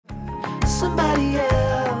somebody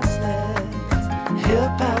else. Let's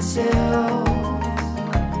help ourselves.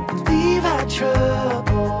 Leave our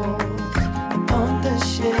troubles on the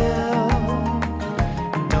shelf.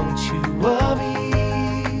 Don't you worry,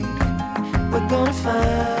 we're gonna find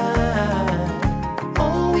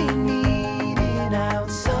all we need in our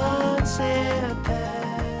sunset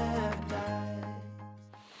paradise.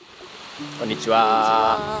 こんにち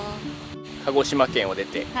は。鹿児島県を出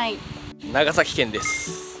て、はい、長崎県で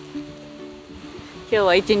す。今日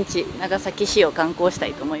は一日長崎市を観光した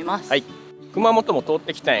いと思います。はい。熊本も通っ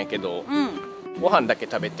てきたんやけど、うん、ご飯だけ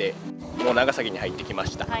食べてもう長崎に入ってきま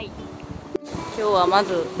した。はい。今日はま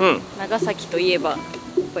ず、長崎といえばやっ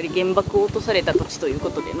ぱり原爆を落とされた土地という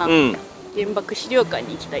ことでな、原爆資料館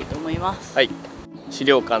に行きたいと思います。はい。資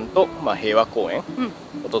料館と平和公園、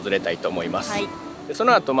訪れたいと思います。はい。でそ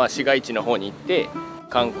の後市街地の方に行って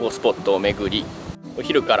観光スポットを巡り、お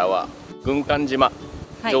昼からは軍艦島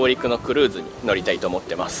上陸のクルーズに乗りたいと思っ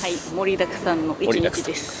てます。はい、盛りだくさんの一日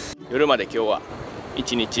です。夜まで今日は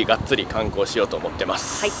一日がっつり観光しようと思ってま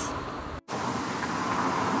す。はい。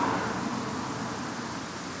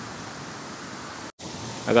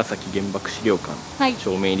長崎原爆資料館、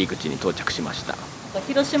正面入り口に到着しました。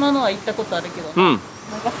広島のは行ったことあるけど、長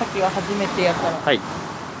崎は初めてやから、見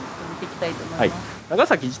ていきたいと思います。長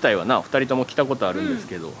崎自体は2人とも来たことあるんです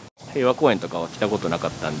けど、平和公園とかは来たことなか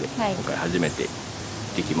ったんで、今回初めて行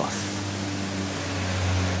ってきます。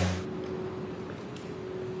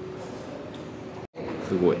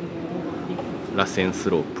すごい螺旋ス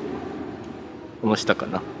ロープ、この下か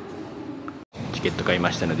な。チケット買い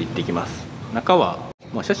ましたので行ってきます。中は、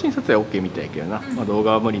写真撮影は OK みたいやけどな、動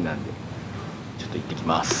画は無理なんでちょっと行ってき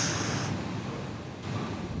ます。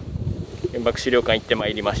原爆資料館行ってま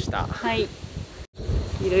いりました。はい、い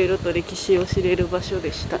ろいろと歴史を知れる場所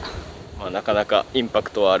でした。なかなかインパ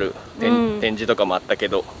クトはある展示とかもあったけ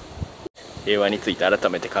ど、平和について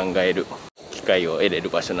改めて考える機会を得れる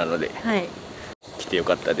場所なので、来てよ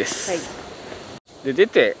かったです。で出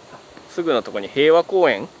てすぐのところに平和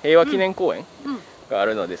公園、平和記念公園があ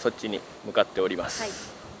るので、そっちに向かっておりま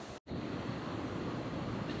す。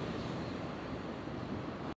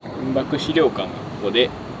原爆資料館がここで、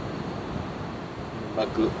原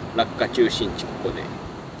爆落下中心地ここで、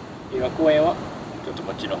平和公園はちょっと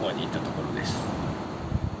こっちの方に行ったところです。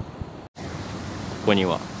ここに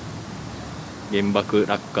は原爆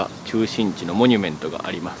落下中心地のモニュメントが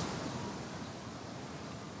あります。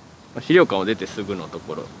資料館を出てすぐのと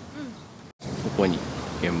ころ、ここに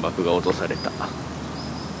原爆が落とされた。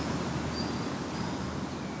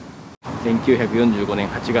1945年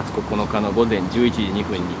8月9日の午前11時2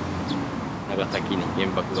分に長崎に原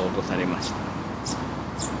爆が落とされました。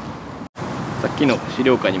さっきの資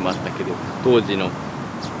料館にもあったけど、当時の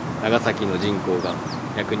長崎の人口が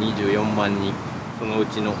約24万人、そのう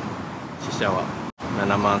ちの死者は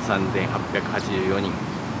7万3884人、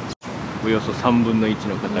およそ3分の1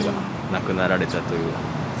の方が亡くなられたという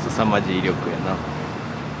凄まじい威力やな。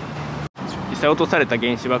実際落とされた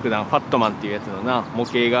原子爆弾ファットマンっていうやつの模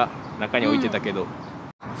型が中に置いてたけど、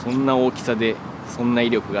そんな大きさでそんな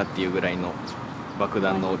威力がっていうぐらいの爆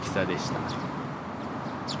弾の大きさでした。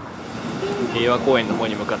平和公園の方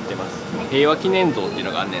に向かってます。平和記念像っていう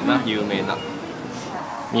のがあんねんな、有名な。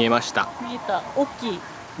見えました。見えた。大きい。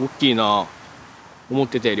大きいな。思っ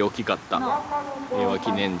てたより大きかった。平和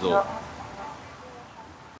記念像。来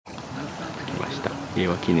ました。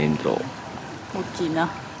平和記念像。大きいな。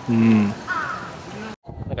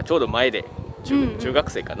なんかちょうど前で中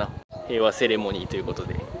学生かな、平和セレモニーということ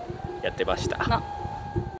でやってました。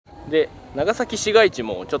で長崎市街地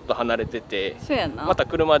もちょっと離れてて、また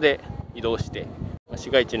車で移動して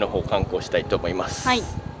市街地の方観光したいと思います。はい。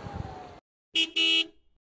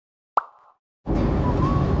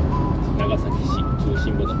長崎市中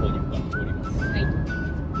心部の方に向かっております。はい。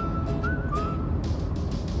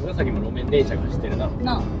長崎も路面電車が走ってるな。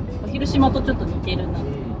広島とちょっと似てるな。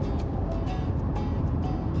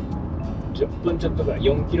10分ちょっとぐらい、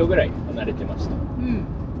4キロぐらい離れてました。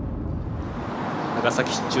長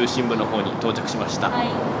崎市中心部の方に到着しました。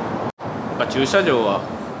駐車場は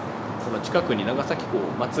その近くに長崎港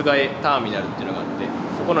松ヶ江ターミナルっていうのがあって、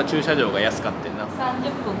そこの駐車場が安かってんな。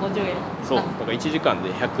30分50円。そうだから1時間で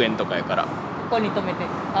100円とかやから、ここに止めて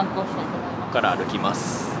観光したいと思います。から歩きま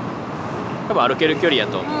す。多分歩ける距離や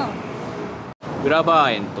と思う。グラバ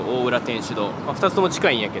ー園と大浦天主堂、2つとも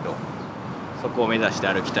近いんやけど、そこを目指して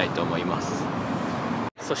歩きたいと思います。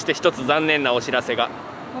そして一つ残念なお知らせが。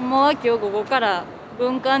ほんまは今日午後から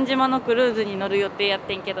軍艦島のクルーズに乗る予定やっ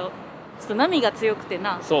てんけど、ちょっと波が強くて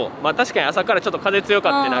な。そう、確かに朝からちょっと風強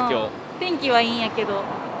かってな。今日天気はいいんやけど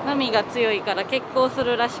波が強いから欠航す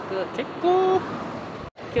るらしく。欠航。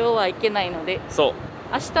今日は行けないので、そう、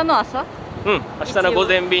明日の朝、明日の午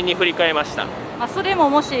前便に振り替えました。それも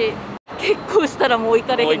もし結構したらもう行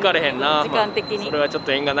かれへん、もう行かれへんな、時間的に、それはちょっ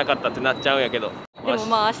と縁がなかったってなっちゃうんやけど、でも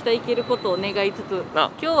明日行けることを願いつつ、今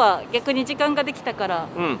日は逆に時間ができたから、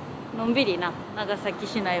のんびりな長崎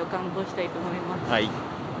市内を観光したいと思います。はい、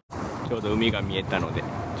ちょうど海が見えたので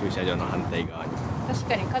駐車場の反対側に。確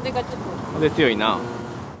かに風がちょっと風強いな。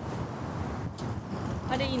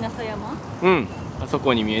あれ稲佐山？あそ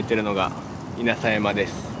こに見えてるのが稲佐山で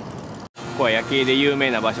す。ここは夜景で有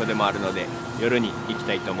名な場所でもあるので夜に行き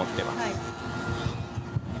たいと思ってます。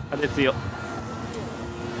風強。こ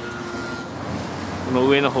の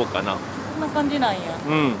上の方かな。こんな感じなんや。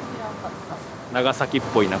長崎っ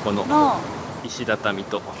ぽいな、この石畳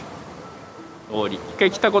と通り。一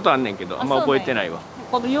回来たことあんねんけどあんま覚えてないわ。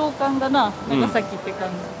この洋館がな、長崎って感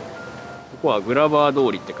じ。ここはグラバー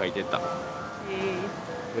通りって書いてた。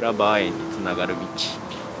グラバー園につながる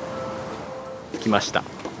道。来ました。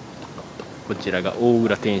こちらが大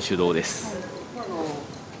浦天主堂です。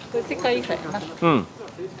これ世界遺産やな。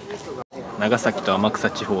長崎と天草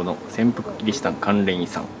地方の潜伏キリシタン関連遺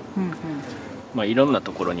産。いろんな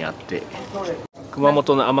ところにあって、熊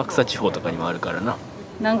本の天草地方とかにもあるからな。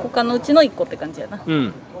何個かのうちの1個って感じやな。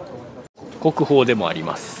国宝でもあり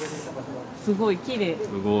ます。すごい綺麗。す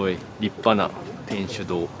ごい立派な天主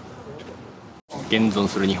堂。現存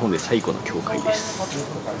する日本で最古の教会で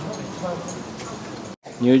す。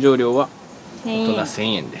入場料は大人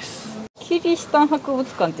1000円です。キリシタン博物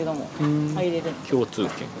館っていうのも入れる。共通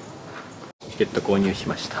券。チケット購入し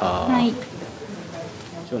ました。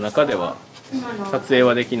一応中では撮影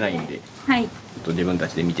はできないんで、ちょっと自分た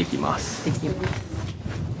ちで見てきます。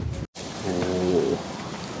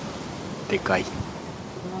でかい。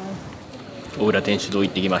大浦天主堂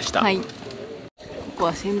行ってきました。ここ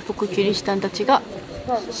は潜伏キリシタンたちが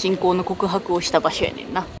信仰の告白をした場所やね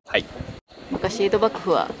んな。昔江戸幕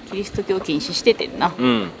府はキリスト教を禁止しててんな。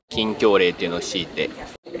禁教令っていうのを敷いて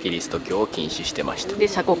キリスト教を禁止してました。で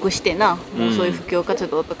鎖国してな、もうそういう布教活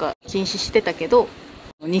動とか禁止してたけど、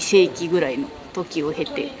2世紀ぐらいの時を経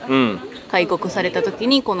て、開国された時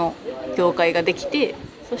にこの教会ができて、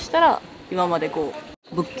そしたら今までこ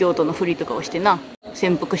う仏教徒のふりとかをしてな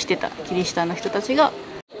潜伏してたキリシタンの人たちが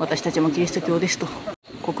私たちもキリスト教ですと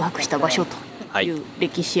告白した場所という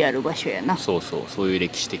歴史ある場所やな。そういう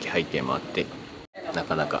歴史的背景もあってな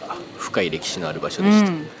かなか深い歴史のある場所でし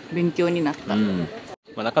た。勉強になった。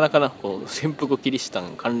なかなかなこう潜伏キリシタ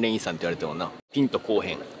ン関連遺産って言われてもなピンとこう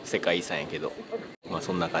へん世界遺産やけど、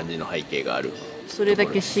そんな感じの背景がある。それだ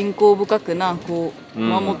け信仰深くなこう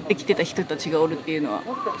守ってきてた人たちがおるっていうのは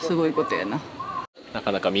すごいことやな。な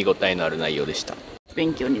かなか見応えのある内容でした。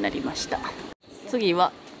勉強になりました。次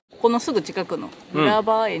はこのすぐ近くのグラ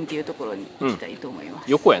バー園っていうところに行きたいと思いま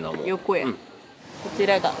す。横やな。もう横や。こち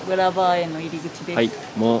らがグラバー園の入り口で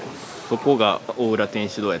す。もうそこが大浦天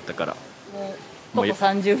主堂やったからもう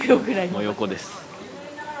30秒ぐらいの横です。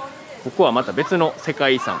ここはまた別の世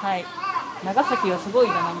界遺産。長崎はすごい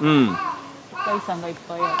な。世界遺産がいっ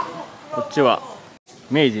ぱいある。こっちは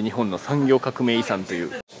明治日本の産業革命遺産とい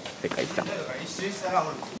う世界遺産。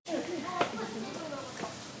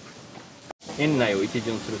園内を一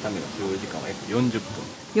巡するための所要時間は約40分。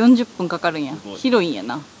40分かかるんや。広いんや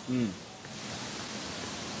な。今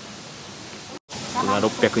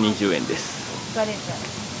620円です。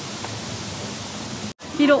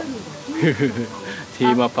広テ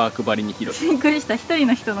ーマパークばりに広い。びっくりした。一人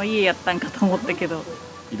の人の家やったんかと思ったけど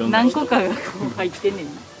何個かがこう入ってんねん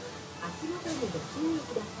な。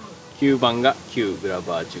9番が旧グラ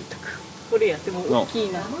バー住宅。これやっても大き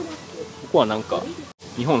いな。ここはなんか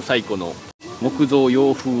日本最古の木造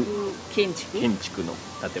洋風建築の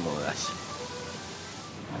建物らしい。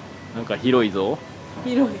なんか広いぞ。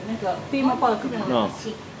広い。なんかテーマパークみたいな。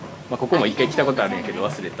ここも一回来たことあるんやけど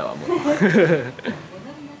忘れたわもう。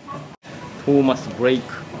トーマス・ブレイ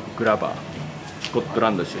ク・グラバー、スコットラ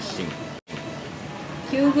ンド出身。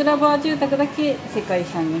旧グラバー住宅だけ世界遺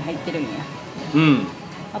産に入ってるんや。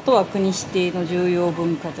あとは国指定の重要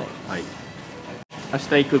文化財。明日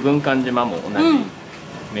行く軍艦島も同じ、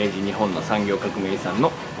明治日本の産業革命遺産の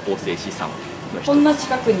構成資産の一つ。こんな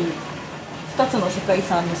近くに2つの世界遺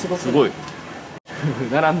産にすごい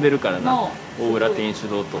並んでるからな。大浦天主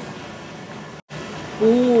堂と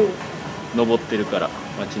登ってるから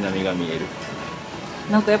街並みが見える。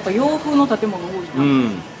なんかやっぱ洋風の建物多いな。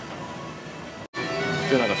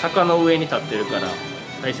なんか坂の上に立ってるから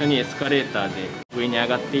最初にエスカレーターで上に上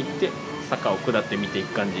がっていって坂を下って見てい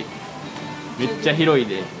く感じ。めっちゃ広い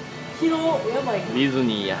で。広やばい。ディズ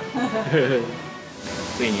ニーや。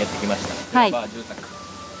ついにやってきました。住宅。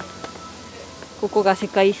ここが世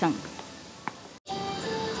界遺産。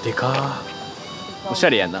でかー。おしゃ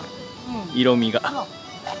れやな、色味が。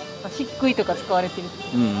漆喰とか使われてる。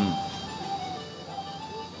うんうん。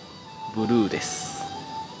ブルーです。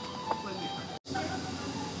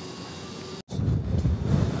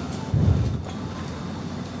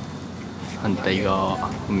反対側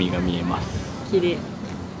海が見えます。綺麗。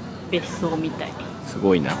別荘みたい。す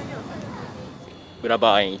ごいな。グラ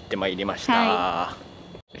バー園行ってまいりました、は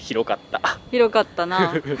い、広かった。広かった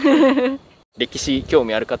な。歴史興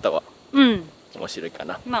味ある方は面白いか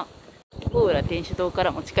な。まあ大浦天主堂か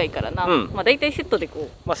らも近いからな、まあ大体セットで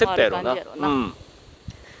こう、まあセットやろうな。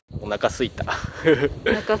お腹すいた。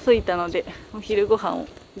お腹すいたのでお昼ご飯を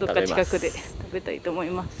どっか近くで食べたいと思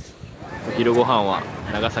います。お昼ご飯は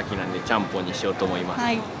長崎なんでちゃんぽんにしようと思います、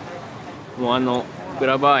はい、もうグ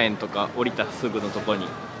ラバー園とか降りたすぐのところに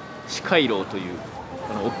四回楼という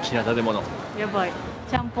この大きな建物。やばい、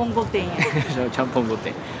ちゃんぽん御殿や。ちゃんぽん御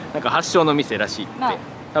殿なんか発祥の店らしいって、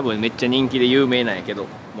多分めっちゃ人気で有名なんやけど、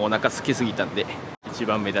もうお腹空きすぎたんで一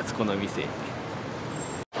番目立つこの店。で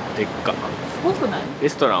っか。すごくない？レ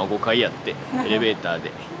ストランは5階やってエレベーター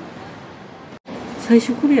で。最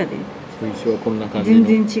初これやで。最初はこんな感じの。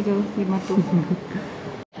全然違う今と。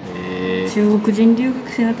中国人留学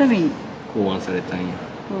生のために考案されたんや。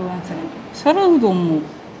考案された。皿うどんも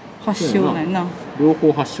発祥なんやな。両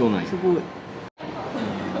方発祥なんや。すごい。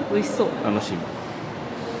美味しそう。楽し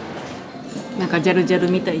み。なんかジャルジャ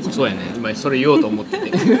ルみたいじゃん。そうやね。今それ言おうと思って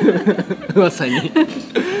て。まさに。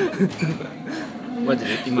マジ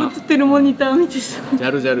で今。映ってるモニター見てさ。ジ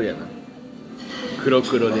ャルジャルやな。黒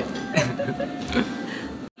黒で。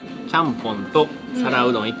ちゃんぽんと皿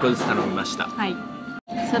うどん1個ずつ頼みました。はい。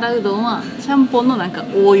皿うどんはちゃんぽんのなんか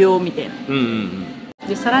応用みたいな。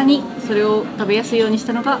でさらにそれを食べやすいようにし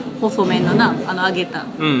たのが細麺のな揚げた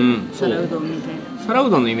皿うどんみたいな。皿う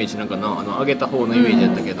どんのイメージなんかな揚げた方のイメージ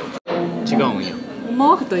だったけど、違うんや。ほん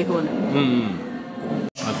まは太い方ね。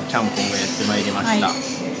まずちゃんぽんがやってまいりました。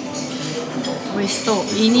美味しそう。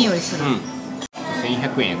いい匂いする。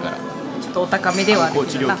1100円やからちょっとお高めではある。高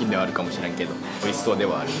知料金ではあるかもしれんけど美味しそうで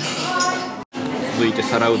はある。続いて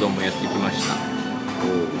皿うどんもやってきました。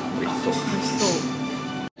美味しそう。美味しそう。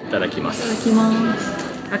いただきます。いただきま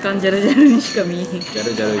す。あかん、ジャルジャルにしか見えへん。ジャ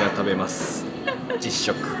ルジャルが食べます。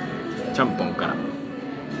実食。ちゃんぽんから。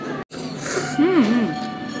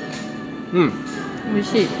美味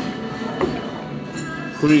しい。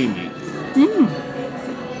クリーミー。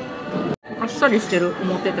あっさりしてる、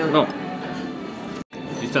思ってたより。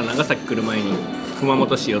実は長崎来る前に熊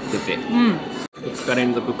本市寄ってて、2日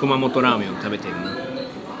連続熊本ラーメンを食べてるな。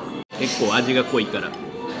結構味が濃いから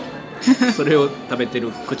それを食べてる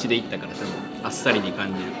口でいったから多分あっさりに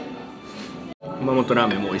感じる。熊本ラー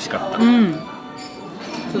メンも美味しかった。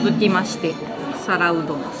続きまして皿う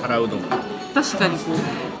どん。皿うどん確かにこ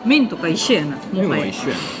う麺とか一緒やな。麺は一緒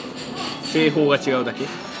やな。製法が違うだけ。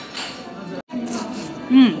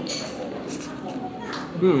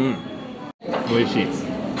美味しい。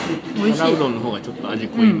皿うどんの方がちょっと味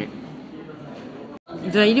濃いめ。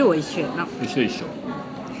材料は一緒やな。一緒。美味しい。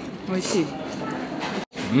美味しい。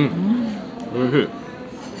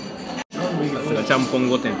さすがちゃんぽん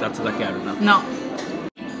御殿立つだけあるな。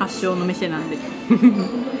発祥の店なんで。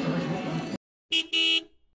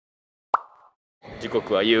時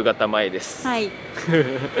刻は夕方前です。はい。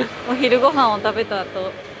お昼ご飯を食べた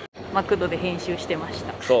後、マクドで編集してまし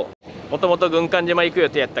た。そう。もともと軍艦島行く予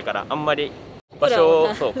定やったから、あんまり場所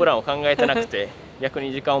をプランを考えてなくて、逆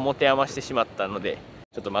に時間を持て余してしまったので、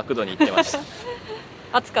ちょっとマクドに行ってました。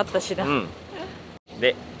暑かったしな。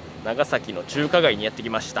で、長崎の中華街にやってき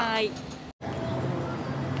ました。はい。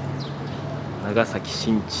長崎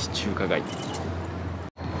新地中華街。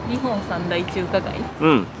日本三大中華街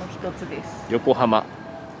の一つです。横浜、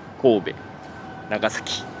神戸、長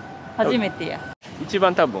崎。初めてや。一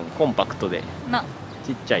番多分コンパクトで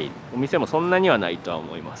ちっちゃいお店もそんなにはないとは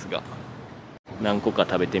思いますが、何個か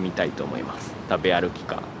食べてみたいと思います。食べ歩き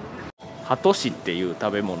か。ハトシっていう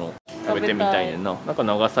食べ物食べてみたいねんな。なんか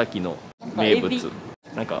長崎の名物。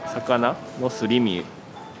なんか魚のすり身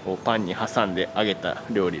をパンに挟んで揚げた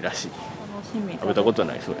料理らしい。食べたこと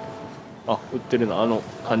ないそれ。あ、売ってるな、あの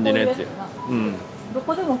感じのやつや。ど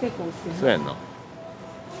こでも結構売ってる。そうやんな。こ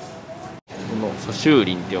の蘇州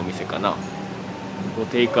林ってお店かな。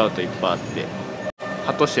テイクアウトいっぱいあって、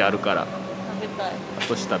ハトシあるから食べたい。ハ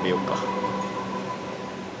トシ食べようか。こ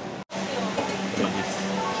れです。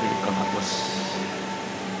中華ハトシ。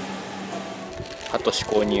ハトシ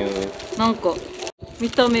購入。なんか見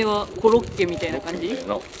た目はコロッケみたいな感じ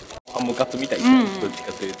のハムカツみたいな、どっち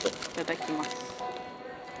かというと。いただきます。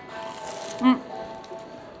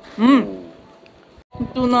本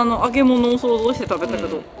当の揚げ物を想像して食べたけ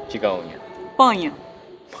ど、違うんや。パンや。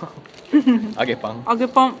揚げパン。揚げ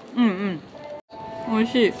パン、うんうん、美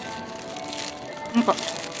味しい。なんか、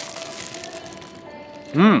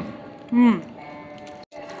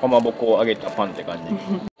かまぼこを揚げたパンって感じ。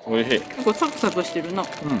美味しい。結構サクサクしてるな。美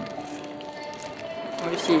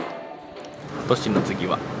味しい。年の次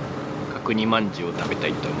は角煮まんじゅうを食べた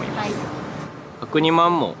いと思います。角煮ま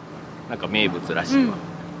んもなんか名物らしいわ。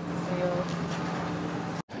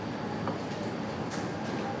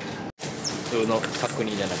普通の角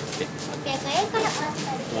煮じゃなくて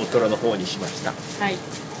大トロの方にしました。はい。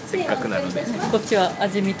せっかくなのでこっちは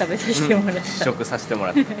味見食べさせてもらった。試食させても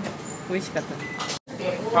らった。美味しかったで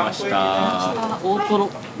す。来ました。大トロ。大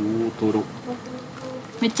トロ。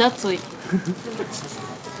めっちゃ熱い。食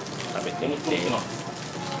べてみて。大ト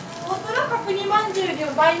ロ角煮まんじゅうで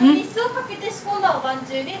倍のリスをかけて仕込んだおまん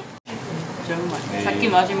じゅうです。めっちゃうまい。さっき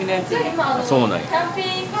の味見のやつ。今そうなんや。キャンペ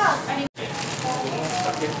ーンがあります。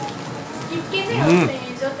一軒で4000円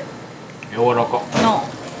以上って。柔らか。の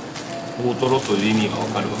大トロという意味がわ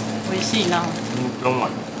かるわ。美味しいな。うま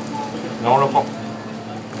い。柔らか。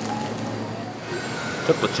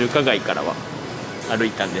ちょっと中華街からは歩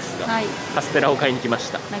いたんですが、はい、カステラを買いに来ま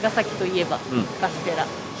した。長崎といえば、カステラ。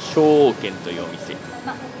小王軒というお店。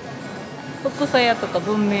徳佐屋とか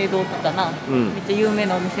文明堂とかな、めっちゃ有名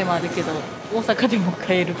なお店もあるけど、大阪でも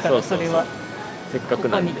買えるから、それは。せっかく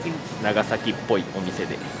なんでここに長崎っぽいお店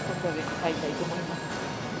で。ここで買いたいと思いま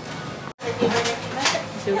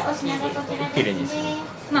す。綺麗にし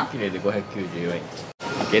ます。綺麗で594円。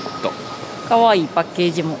ゲット。可愛いパッケ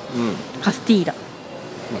ージも。カスティーラ。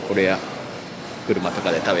これや車とか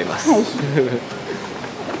で食べます。なん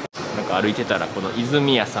か歩いてたらこの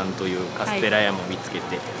泉屋さんというカステラ屋も見つけ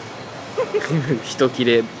て、一切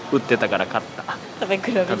れ売ってたから買った。食べ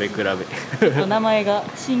比べ。食べ比べ。名前が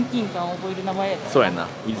親近感を覚える名前やった。そうやな。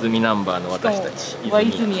泉ナンバーの私たち。和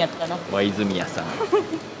泉やったな。和泉屋さん。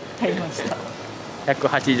買いました。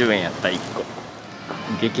180円やった1個。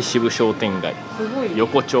激渋商店街。すごい。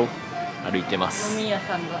横丁歩いてます。飲み屋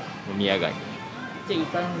さんが。飲み屋街。じゃいい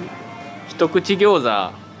感じ。一口餃子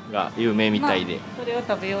が有名みたいで、それを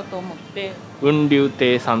食べようと思って雲龍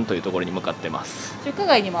亭さんというところに向かってます。中華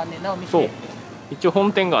街にもあんねんなお店。そう、一応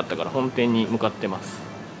本店があったから本店に向かってます。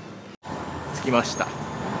着きました。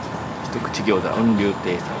一口餃子雲龍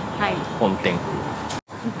亭さん、はい、本店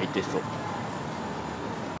入ってそう。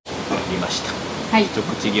見ました。はい、一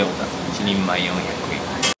口餃子1人前400円。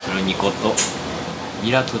それを2個と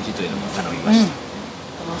ニラとじというのも頼みました。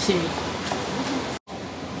楽しみ。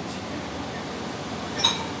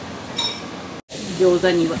餃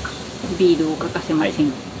子にはビールを欠かせませ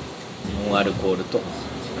ん。ノンアルコールと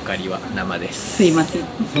あかりは生です。すいません。後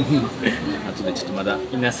でちょっとまだ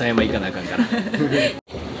稲佐山行かなあかんから。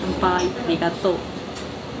乾杯、ありがとう。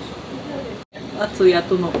熱い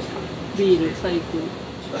後のビール最高。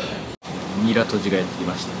ニラとじがやってき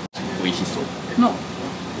ました。美味しそうの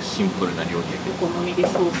シンプルな料理。お好みで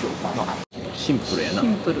ソースを。シンプルやな。シ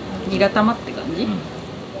ンプル。ニラ玉って感じ。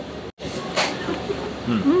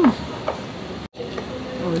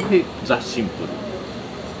ザ・シンプル。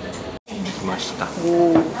来ました。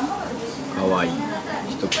おお。可愛い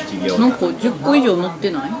一口餃子。なんか10個以上乗っ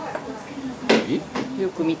てない？よ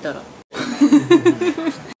く見たら。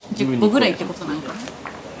10個ぐらいってことなんか。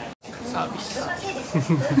サービス。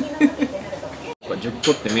10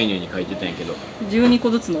個ってメニューに書いてたんやけど。12個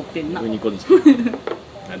ずつ乗ってんな。12個ずつ。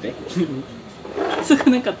なんで？少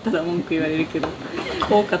なかったら文句言われるけど、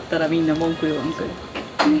多かったらみんな文句言わんから。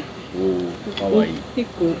おお、かわいい。結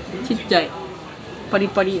構ちっちゃいパリ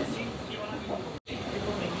パリやね。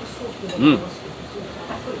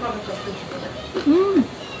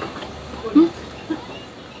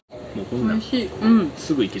もうこんなん美味しい。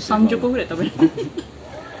すぐいけてる。30個ぐらい食べる。う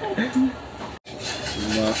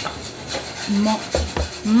ま。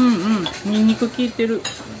ニンニク効いてる。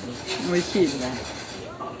美味しいね。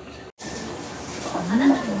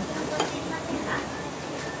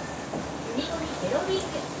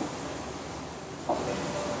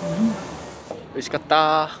美味しかっ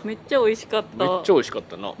た。めっちゃ美味しかった。めっちゃ美味しかっ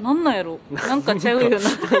たな。なんなんやろ。なんかちゃうよな。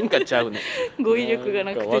なんかちゃうね。語彙力が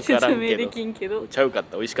なくて説明できんけど。ちゃうかっ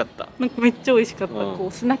た。美味しかった。なんかめっちゃ美味しかった。こ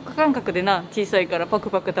うスナック感覚でな、小さいからパク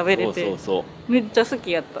パク食べれて。めっちゃ好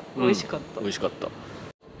きやった。美味しかった。美味しかった。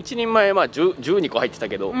一人前まあ12個入ってた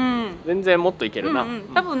けど、全然もっといけるな。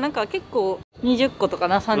多分なんか結構20個とか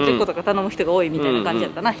な30個とか頼む人が多いみたいな感じや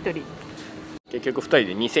ったな、一人。結局2人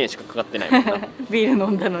で2000円しかかかってないもんな。ビール飲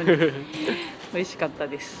んだのに。美味しかった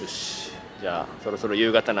です。よし、じゃあそろそろ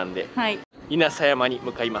夕方なんで、稲佐山に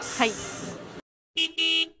向かいます。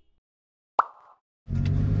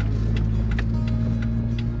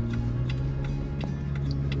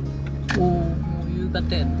おお、もう夕方っ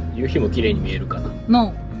たやん。夕日も綺麗に見えるかな。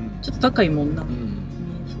の、ちょっと高いもんな。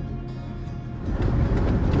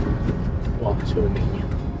わ、正面や。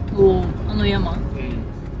おお、あの山。か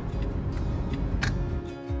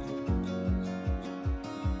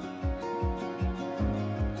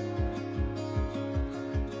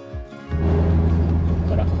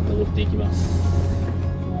ら登っていきます。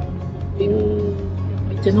めっ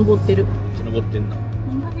ちゃ登ってる。めっちゃ登ってんな。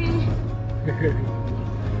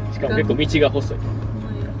しかも結構道が細い。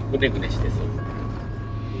ぐねぐねしてそう。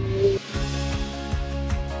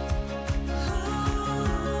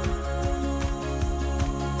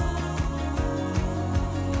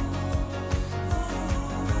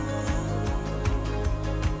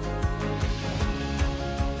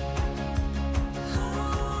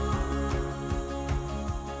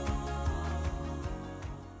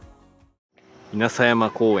稲佐山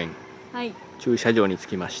公園、はい。駐車場に着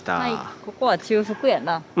きました。はい。ここは中腹や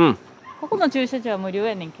な。うん。ここの駐車場は無料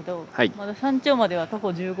やねんけど、はい、まだ山頂までは徒歩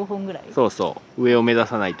15分ぐらい。そうそう、上を目指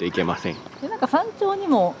さないといけません。で、なんか山頂に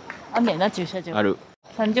もあんねんな、駐車場。ある。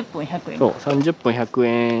30分100円。そう、30分100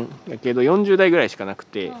円やけど40台ぐらいしかなく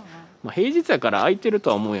て、まあ平日やから空いてる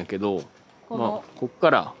とは思うんやけど、こっか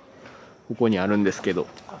らここにあるんですけど、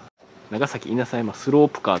長崎稲佐山スロー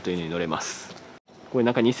プカーというのに乗れます。これ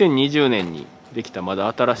なんか2020年にできたま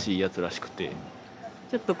だ新しいやつらしくて、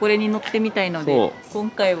ちょっとこれに乗ってみたいので、今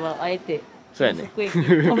回はあえてそうやね、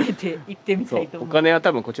止めて行ってみたいと思う。お金は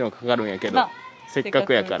多分こっちの方がかかるんやけど、せっか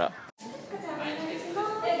くやから。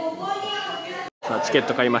さあチケッ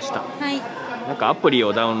ト買いました。はい。なんかアプリ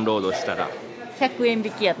をダウンロードしたら100円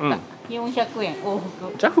引きやった。400円往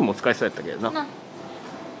復。JAF も使えそうやったけどな。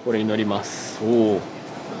これに乗ります。おお、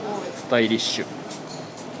スタイリッシュ。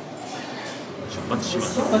出発しま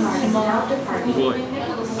す。すごい。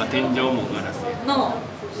あ、天井もガラス。の。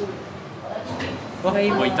あ、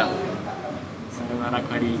動いた。さよなら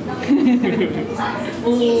カリー。お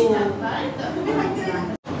お。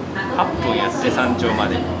8分やって山頂ま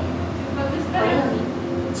で。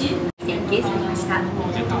設計されました。ジ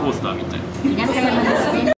ェットコースターみたい。稲佐山の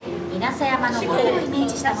自然、稲佐山の森をイメー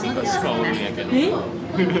ジしたものでございます。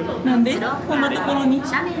なんでこんなところに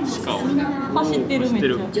斜面に進みながら走ってるめっち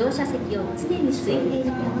ゃ。乗車席を常に空いてい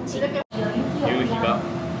る手持ち。夕日が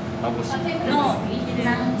眩しい。す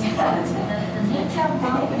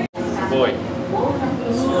ごい。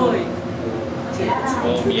すごい。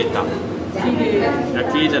お、見えた。夜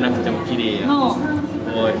景じゃなくても綺麗や。す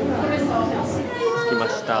ごい。着きま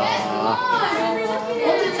した。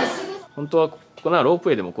本当はここならロープ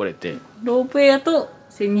ウェイでも来れて。ロープウェイやと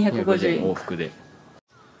1250円。往復で。こ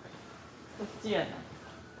っちやな。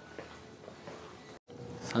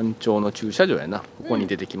山頂の駐車場やな。ここに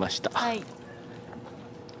出てきました。はい。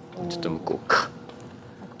ちょっと向こうか。こ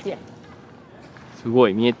っちや。すご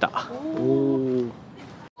い見えた。お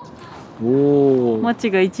お。街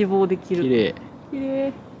が一望できる。綺麗。綺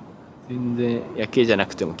麗。全然夜景じゃな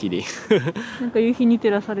くても綺麗。なんか夕日に照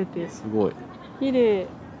らされて。すごい。綺麗。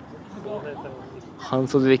半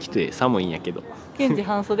袖で来て寒いんやけど。ケンジ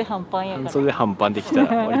半袖半パンやから。半袖半パンできた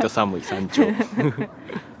ら割と寒い山頂。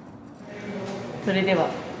それでは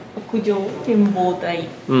屋上展望台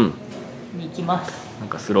に行きます。なん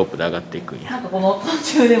かスロープで上がっていくんや。なんかこの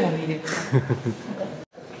途中でも見れる。こ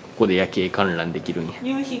こで夜景観覧できるんや。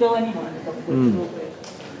夕日側にもあるか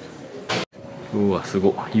こうわ、す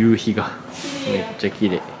ごい。夕日がめっちゃ綺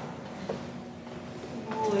麗。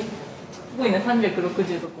すごいな、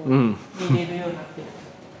360度こう見れるようになってる。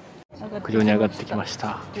屋上に上がってきまし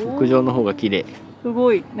た。屋上の方が綺麗。す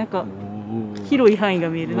ごい、なんか広い範囲が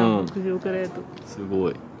見えるな、屋上からやと。すご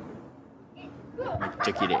い。めっち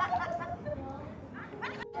ゃ綺麗。こ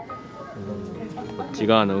っち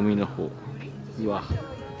側の海の方。うわ、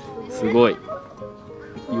すごい。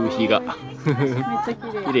夕日が。めっちゃ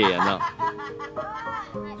綺麗。綺麗やな。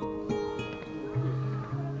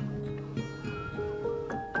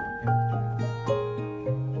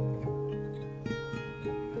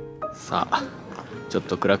さあ、ちょっ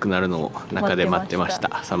と暗くなるのを中で待ってまし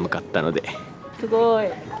た。寒かったので。すごい。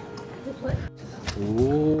お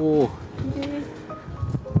お。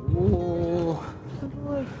おお。す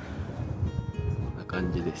ごい。こんな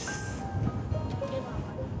感じです。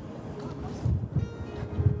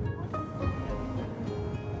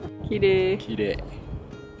綺麗。綺麗。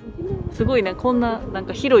すごいな、こんななん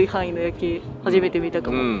か広い範囲の夜景初めて見た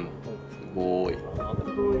かも。すごい。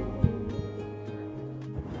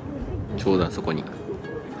ちょうどあそこに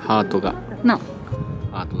ハートがハ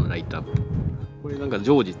ートのライトアップ。これなんか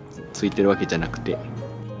常時ついてるわけじゃなくて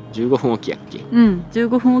15分おきやっけ。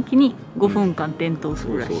15分おきに5分間点灯す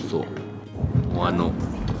るらしい。そうもう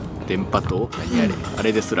天電波塔、何あれ、あ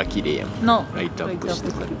れですら綺麗やん。のライトアップして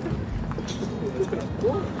る。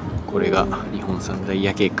これが日本三大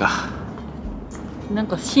夜景か。なん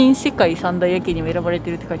か新世界三大夜景にも選ばれて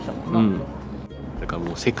るって書いてたもんな。うん。だから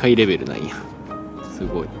もう世界レベルなんや。す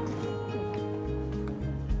ごい。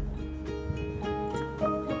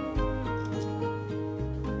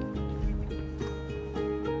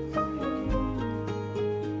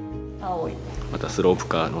青い。またスロープ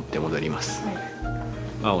カー乗って戻ります。はい、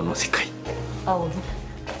青の世界。青い。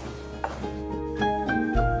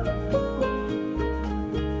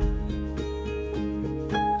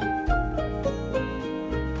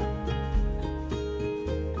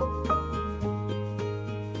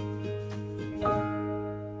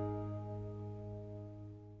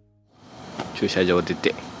駐車場出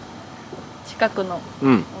て、近くのう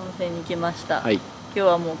ん、温泉に来ました。はい、今日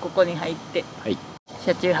はもうここに入って、はい、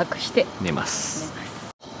車中泊して寝ます。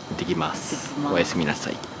行ってきます。おやすみな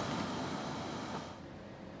さい。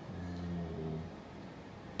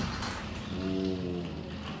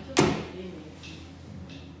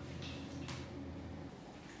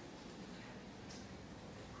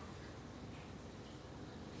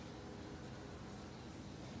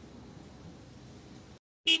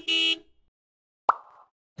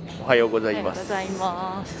おはようございます。おはようござい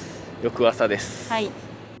ます。翌朝です。はい。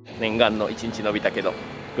念願の一日伸びたけど、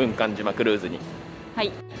軍艦島クルーズに。はい。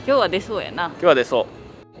今日は出そうやな。今日は出そう。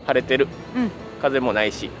晴れてる。うん。風もな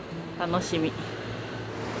いし。楽しみ。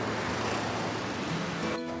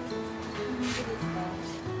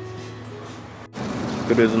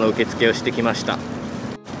クルーズの受付をしてきました。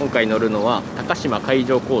今回乗るのは高島海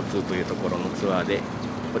上交通というところのツアーで、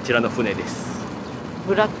こちらの船です。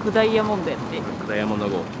ブラックダイヤモンドやって。ブラックダイヤモンド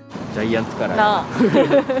号、ジャイアンツからなあ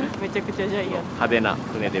めちゃくちゃジャイアンツ。派手な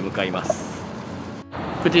船で向かいます。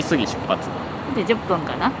9時過ぎ出発。で10分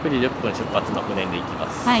かな。9時10分出発の船で行きま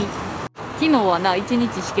す。はい。昨日はな1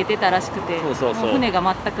日しけてたらしくて、そうもう船が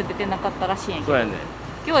全く出てなかったらしいんやけど、そうやね。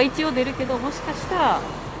今日は一応出るけど、もしかしたら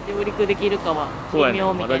上陸できるかはそうやね。微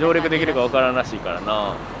妙みたいなまだ上陸できるかわからんらしいから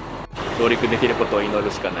な。上陸できることを祈る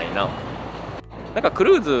しかないな。なんかク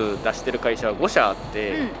ルーズ出してる会社は5社あっ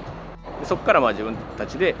て、でそこからまあ自分た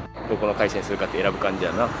ちでどこの会社にするかって選ぶ感じ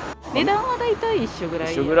やな。値段はだいたい一緒ぐら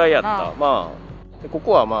い。一緒ぐらいやった。まあでこ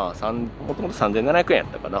こはまあもともと3700円やっ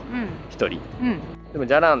たかな、1人。でも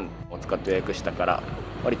じゃらんを使って予約したから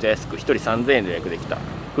割と安く1人3000円で予約できた。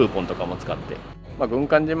クーポンとかも使って、まあ、軍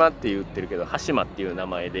艦島って言ってるけど羽島っていう名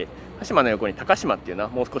前で、羽島の横に高島っていうな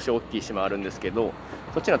もう少し大きい島あるんですけど、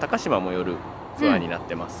そっちの高島も寄るツアーになっ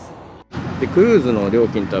てます。でクルーズの料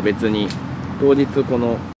金とは別に当日こ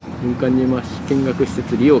の軍艦島見学施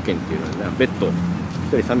設利用券っていうのに別途1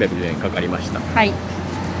人310円かかりました。はい。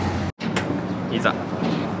いざ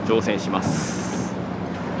乗船します。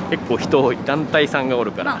結構人団体さんがお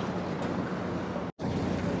るから。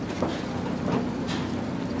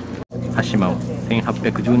羽島を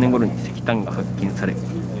1810年頃に石炭が発見され、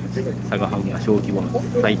佐賀藩が小規模の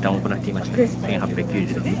採炭を行っていました。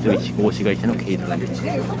1890年、三菱合資会社の経営となり、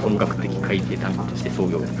本格的海底炭鉱として操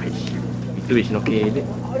業を開始。三菱の経営で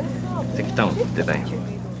石炭を売ってたんや。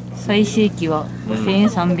最盛期は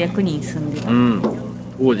1300人住んでた。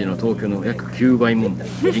当時の東京の約9倍も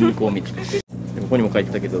人口密度。ここにも書い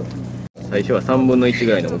てたけど、最初は3分の1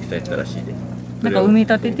ぐらいの大きさやったらしいで。なんか埋め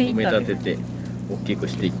立てていった。埋め立てて大きく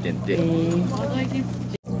していってんて、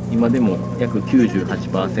今でも約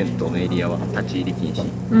 98% のエリアは立ち入り禁止。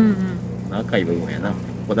赤い部分やな。こ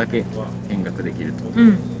こだけ見学できると。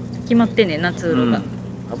決まってんねんな、通路が。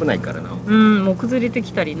危ないからな。もう崩れて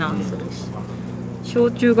きたりな、するし。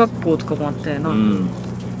小中学校とかもあったよな。中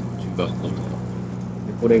学校とか。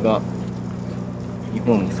でこれが日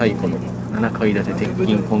本最古の7階建て鉄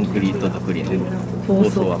筋コンクリート造りの高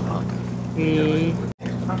層アパ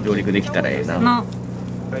ート。上陸できたらええな。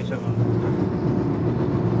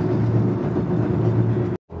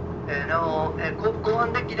ご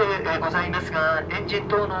案内でございますが、エンジン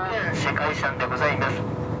等の世界遺産でございます。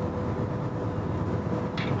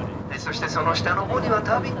そしてその下の方には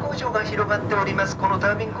タービン工場が広がっております。この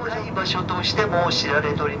タービン工場いい場所としても知ら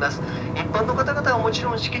れております。一般の方々はもち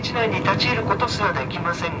ろん敷地内に立ち入ることすらでき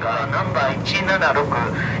ませんが、ナンバー176イ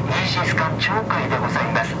ージス艦鳥海でござい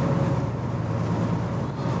ます。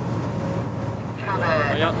広で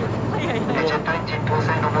ジェットエンジン搭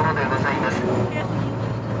載のものでございます。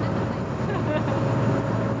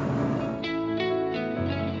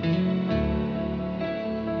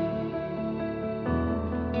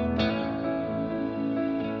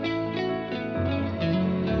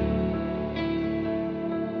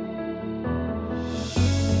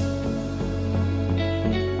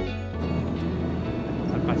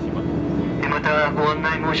またはご案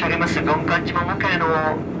内申し上げます。軍艦島向けの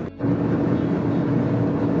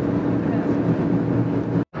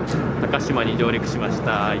高島に上陸しまし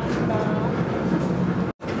た。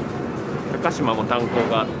高島も炭鉱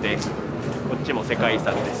があって、こっちも世界遺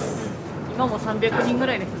産です。今も300人ぐ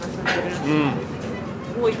らいの人が住んで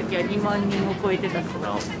る。多い時は2万人を超えてたし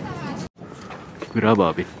な。グラ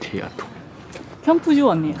バー別邸やと。キャンプ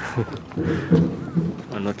場あんねや。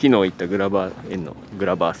昨日行ったグラバー園のグ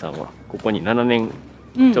ラバーさんはここに7年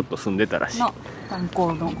ちょっと住んでたらしい。炭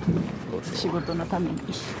鉱の仕事のために。こ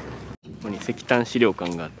こに石炭資料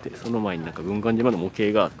館があって、その前になんか軍艦島の模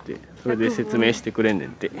型があって、それで説明してくれんねん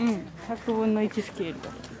て。100分の1スケールだ。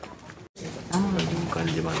軍艦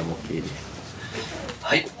島の模型です。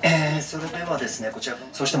はい、それではですね、こちら、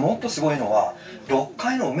そしてもっとすごいのは6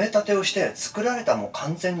階の埋め立てをして作られたもう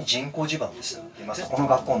完全に人工地盤です。この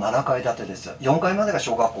学校7階建てです。4階までが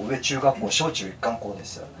小学校、上中学校、小中一貫校で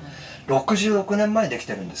す。66年前にでき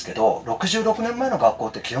てるんですけど、66年前の学校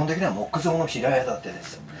って基本的には木造の平屋建てで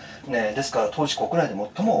す。ね、ですから当時国内で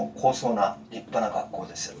最も高層な立派な学校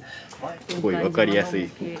です。すごい分かりやすい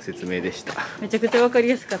説明でした。めちゃくちゃ分かり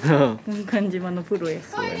やすかった。軍艦島のプロや。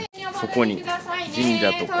そこに神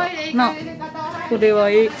社とかこれは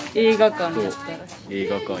映画館だったらしい。映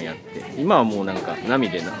画館やって、今はもうなんか波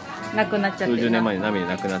でなくなっちゃってる。数十年前に波で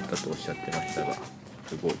なくなったとおっしゃってましたが、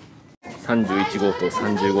すごい。31号棟、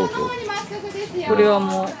30号棟。これは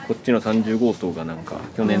もうこっちの30号棟がなんか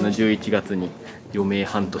去年の11月に余命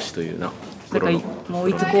半年というな。だからもう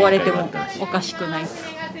いつ壊れてもおかしくない。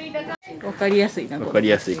分かりやすいな。分かり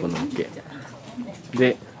やすいこの池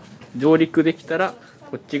で、上陸できたら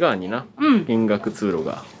こっち側にな、見学通路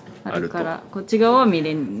があると。からこっち側は見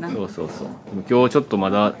れんな。そう。今日ちょっとま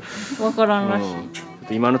だ分からんらし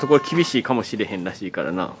い。今のところ厳しいかもしれへんらしいか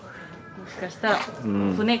らな。もしかしたら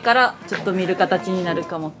船からちょっと見る形になる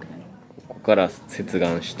かも。ここから接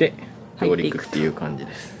岸して上陸っていう感じ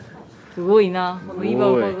です。すごいな、この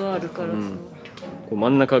岩場があるからさ。こう真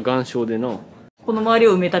ん中岩礁でのこの周り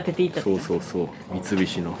を埋め立てていた。そう三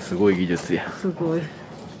菱のすごい技術や。すごい。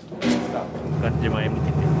軍艦島へ向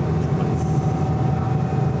けて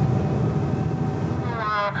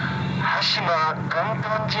島軍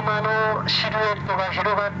艦島のシルエットが広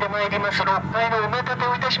がってまいります。6階の埋め立て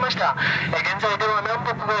をいたしました。現在では南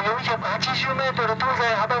北が480メートル、東西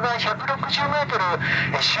幅が160メートル、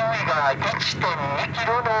周囲が 1.2 キ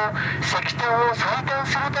ロの石炭を採炭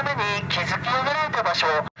するために築き上げられた場所。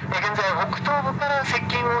現在北東部から接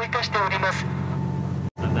近をいたしております。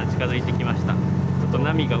だんだん近づいてきました。ちょっと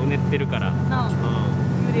波がうねってるから、揺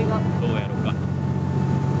れがどうやろうか。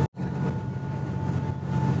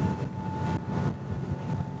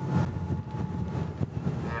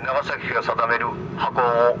長崎が定める箱を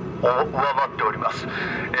上回っております。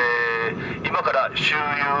今から周遊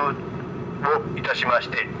をいたしまし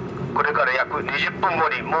て、これから約20分後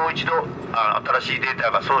にもう一度新しいデー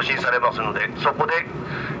タが送信されますので、そこで、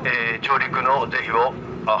上陸の是非を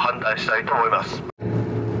判断したいと思います。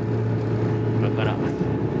今から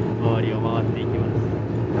周りを回っていきます。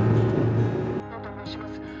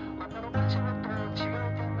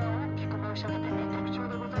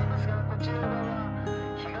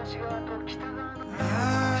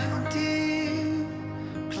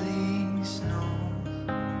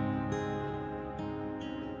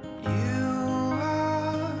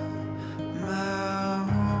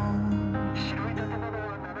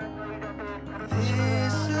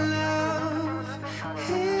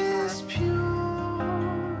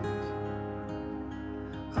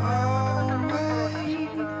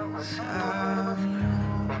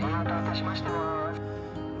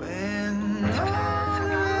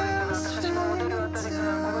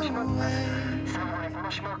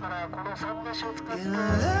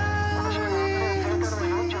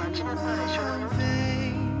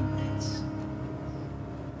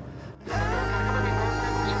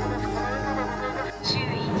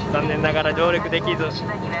残念ながら上陸できず、回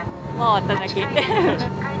っただけ。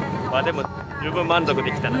まあでも十分満足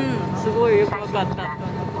できたな。すごいよくわかった。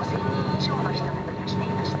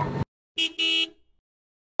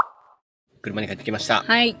車に帰ってきました。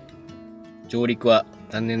はい。上陸は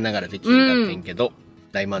残念ながらできなかったんけど、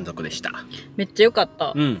大満足でした。めっちゃ良かっ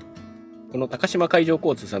た。この高島海上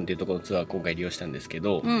交通さんっていうところのツアー今回利用したんですけ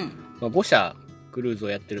ど、5社クルーズを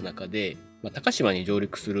やってる中で、高島に上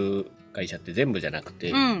陸する会社って全部じゃなく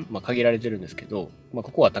て、限られてるんですけど、こ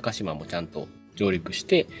こは高島もちゃんと上陸し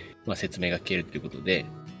て、説明が聞けるっていうことで、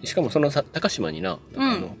しかもその高島に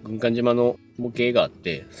軍艦島の模型があっ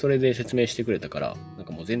て、それで説明してくれたから、なん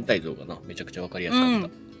かもう全体像がめちゃくちゃわかりやすかった。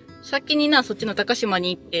先にな、そっちの高島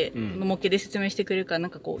に行って、模型で説明してくれるから、な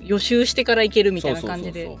んかこう、予習してから行けるみたいな感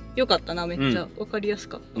じで。よかったな、めっちゃ。わかりやす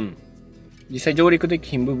かった。実際上陸でき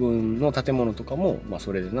ひん部分の建物とかも、まあ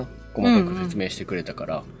それでな、細かく説明してくれたか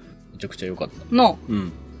ら、めちゃくちゃ良かった。なあ。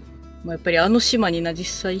まあやっぱりあの島にな、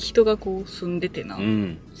実際人がこう住んでてな、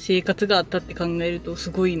生活があったって考えるとす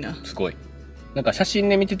ごいな。すごい。なんか写真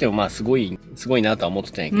で見ててもまあすごいなとは思っ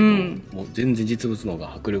てたんやけど、もう全然実物の方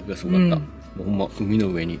が迫力がすごかった。もうほんま海の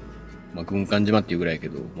上に、まあ軍艦島っていうぐらいやけ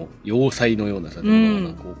ど、もう要塞のような建物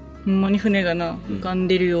がこう。ほんまに船がな、浮かん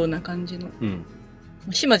でるような感じの。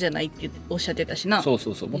島じゃないっておっしゃってたしな。そう。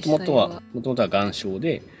もともとは岩礁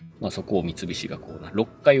で、まあそこを三菱がこうな、6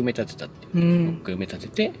回埋め立てたっていう。6回埋め立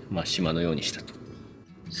てて、まあ島のようにしたと。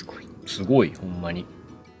すごい、ほんまに。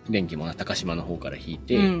電気もな、高島の方から引い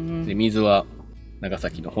て、で、水は長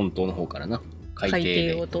崎の本島の方からな、海底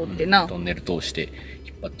でを通ってな、トンネル通して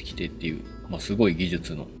引っ張ってきてっていう、まあすごい技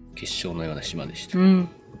術の結晶のような島でした。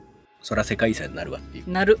そら世界遺産になるわっていう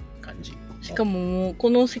感じ。しかももう、こ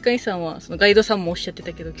の世界遺産は、そのガイドさんもおっしゃって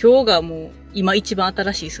たけど、今日がもう、今一番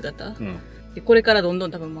新しい姿。で、これからどんど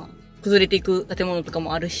ん多分まあ、崩れていく建物とか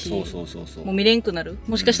もあるし、もう見れんくなる。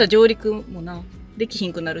もしかしたら上陸もな、できひ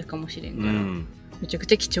んくなるかもしれんから、めちゃく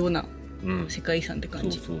ちゃ貴重な世界遺産って感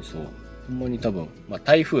じ。ほんまに多分、まあ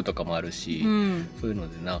台風とかもあるし、そういうの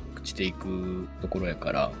でな、朽ちていくところや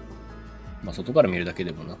から、まあ外から見るだけ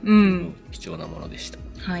でもな、貴重なものでした。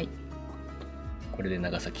はい。これで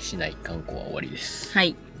長崎市内観光は終わりです。は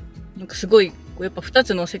い。なんかすごい、やっぱ2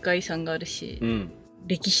つの世界遺産があるし、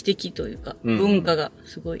歴史的というか、文化が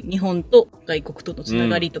すごい、日本と外国とのつな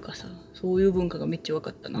がりとかさ、そういう文化がめっちゃ分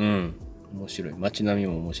かったな。面白い。街並み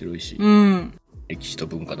も面白いし、歴史と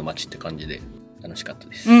文化の街って感じで楽しかった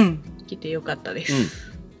です。来てよかったで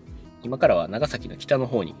す。今からは長崎の北の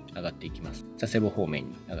方に上がっていきます。佐世保方面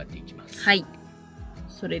に上がっていきます。はい。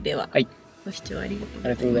それでは、はい。ご視聴あり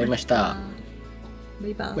がとうございました。ありがとうございました。バ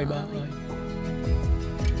イバーイ。バイバーイ。